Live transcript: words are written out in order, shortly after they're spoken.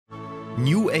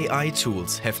New AI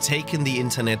tools have taken the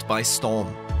internet by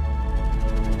storm.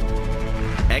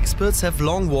 Experts have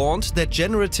long warned that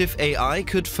generative AI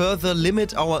could further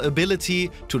limit our ability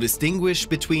to distinguish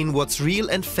between what's real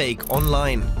and fake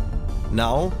online.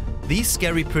 Now, these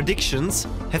scary predictions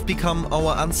have become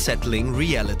our unsettling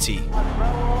reality.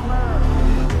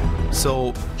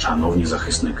 So, Шановні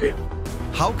захисники,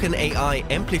 how can AI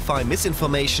amplify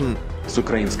misinformation? З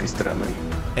української сторони.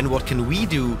 And what can we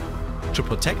do to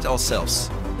protect ourselves?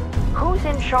 Who's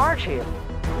in charge here?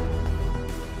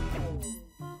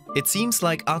 It seems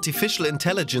like artificial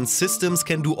intelligence systems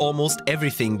can do almost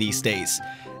everything these days.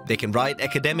 They can write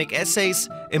academic essays,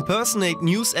 impersonate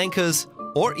news anchors,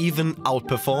 or even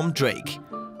outperform Drake.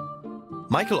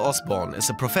 Michael Osborne is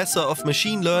a professor of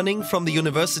machine learning from the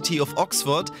University of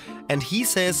Oxford, and he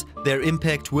says their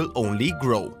impact will only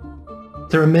grow.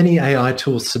 There are many AI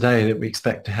tools today that we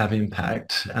expect to have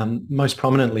impact. Most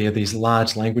prominently are these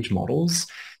large language models,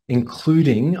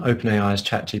 including OpenAI's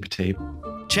ChatGPT.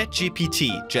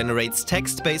 ChatGPT generates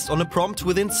text based on a prompt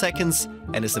within seconds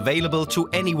and is available to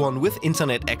anyone with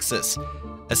internet access.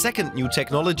 A second new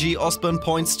technology Osborne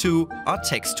points to are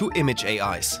text-to-image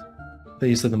AIs.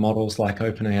 These are the models like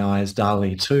OpenAI's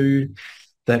DALL-E 2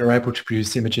 that are able to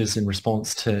produce images in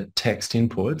response to text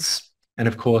inputs, and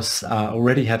of course are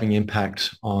already having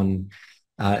impact on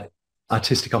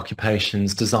artistic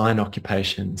occupations, design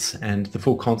occupations, and the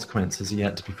full consequences are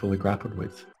yet to be fully grappled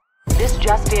with. This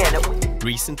just in.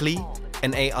 Recently,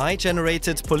 an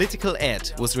AI-generated political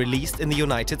ad was released in the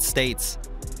United States.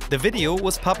 The video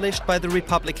was published by the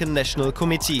Republican National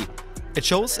Committee. It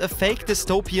shows a fake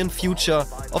dystopian future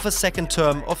of a second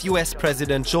term of US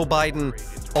President Joe Biden,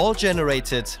 all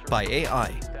generated by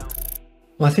AI.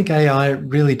 Well, I think AI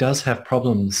really does have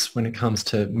problems when it comes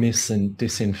to mis and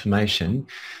disinformation.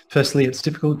 Firstly, it's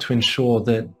difficult to ensure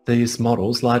that these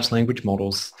models, large language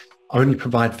models, only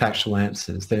provide factual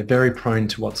answers. They're very prone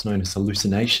to what's known as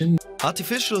hallucination.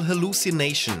 Artificial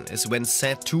hallucination is when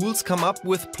said tools come up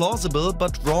with plausible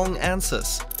but wrong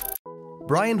answers.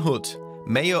 Brian Hood,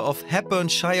 mayor of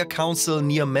Hepburnshire Council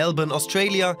near Melbourne,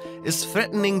 Australia, is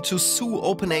threatening to sue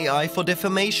OpenAI for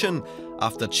defamation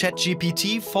after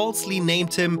ChatGPT falsely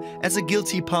named him as a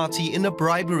guilty party in a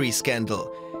bribery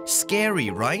scandal. Scary,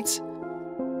 right?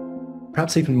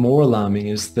 Perhaps even more alarming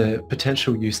is the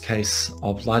potential use case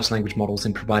of large language models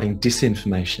in providing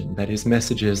disinformation, that is,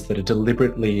 messages that are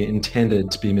deliberately intended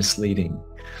to be misleading.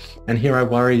 And here I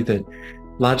worry that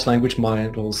large language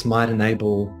models might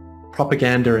enable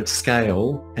propaganda at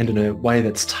scale and in a way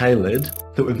that's tailored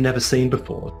that we've never seen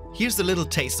before. Here's a little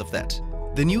taste of that.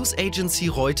 The news agency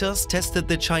Reuters tested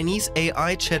the Chinese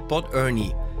AI chatbot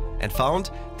Ernie and found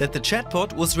that the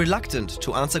chatbot was reluctant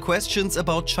to answer questions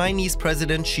about Chinese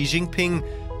President Xi Jinping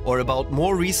or about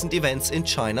more recent events in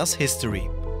China's history.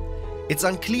 It's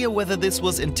unclear whether this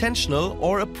was intentional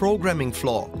or a programming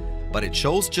flaw, but it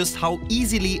shows just how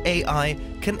easily AI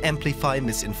can amplify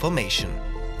misinformation.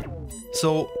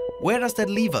 So, where does that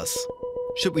leave us?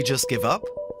 Should we just give up?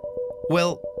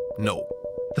 Well, no.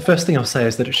 The first thing I'll say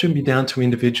is that it shouldn't be down to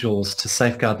individuals to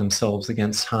safeguard themselves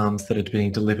against harms that are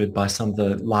being delivered by some of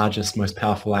the largest, most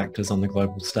powerful actors on the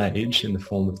global stage in the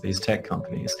form of these tech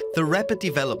companies. The rapid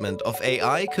development of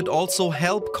AI could also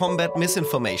help combat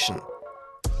misinformation.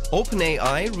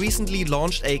 OpenAI recently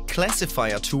launched a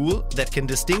classifier tool that can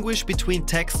distinguish between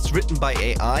texts written by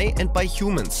AI and by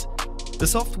humans. The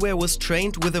software was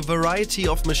trained with a variety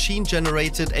of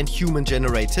machine-generated and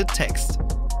human-generated text.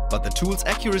 But the tool's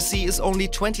accuracy is only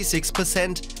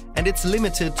 26% and it's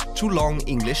limited to long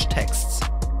English texts.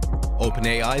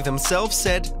 OpenAI themselves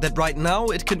said that right now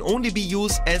it can only be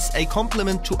used as a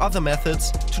complement to other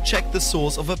methods to check the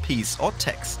source of a piece or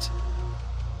text.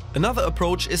 Another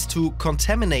approach is to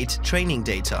contaminate training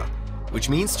data, which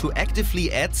means to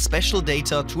actively add special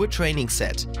data to a training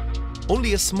set.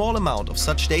 Only a small amount of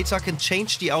such data can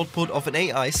change the output of an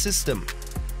AI system.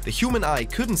 The human eye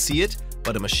couldn't see it,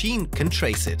 but a machine can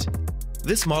trace it.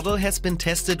 This model has been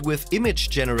tested with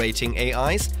image-generating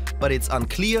AIs, but it's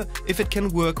unclear if it can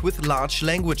work with large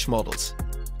language models.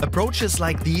 Approaches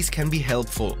like these can be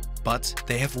helpful, but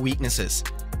they have weaknesses.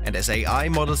 And as AI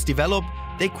models develop,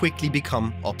 they quickly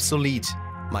become obsolete.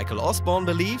 Michael Osborne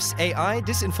believes AI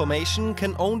disinformation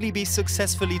can only be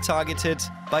successfully targeted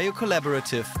by a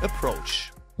collaborative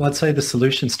approach. Well, I'd say the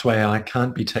solutions to AI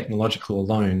can't be technological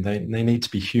alone. They need to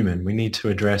be human. We need to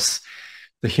address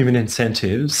the human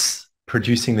incentives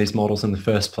producing these models in the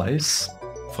first place.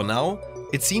 For now,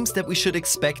 it seems that we should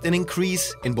expect an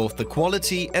increase in both the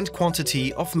quality and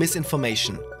quantity of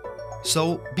misinformation.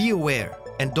 So be aware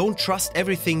and don't trust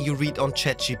everything you read on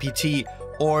ChatGPT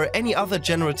or any other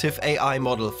generative AI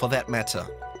model for that matter.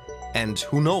 And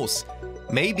who knows,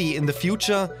 maybe in the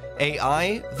future,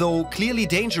 AI, though clearly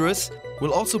dangerous,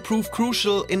 will also prove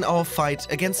crucial in our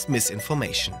fight against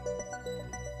misinformation.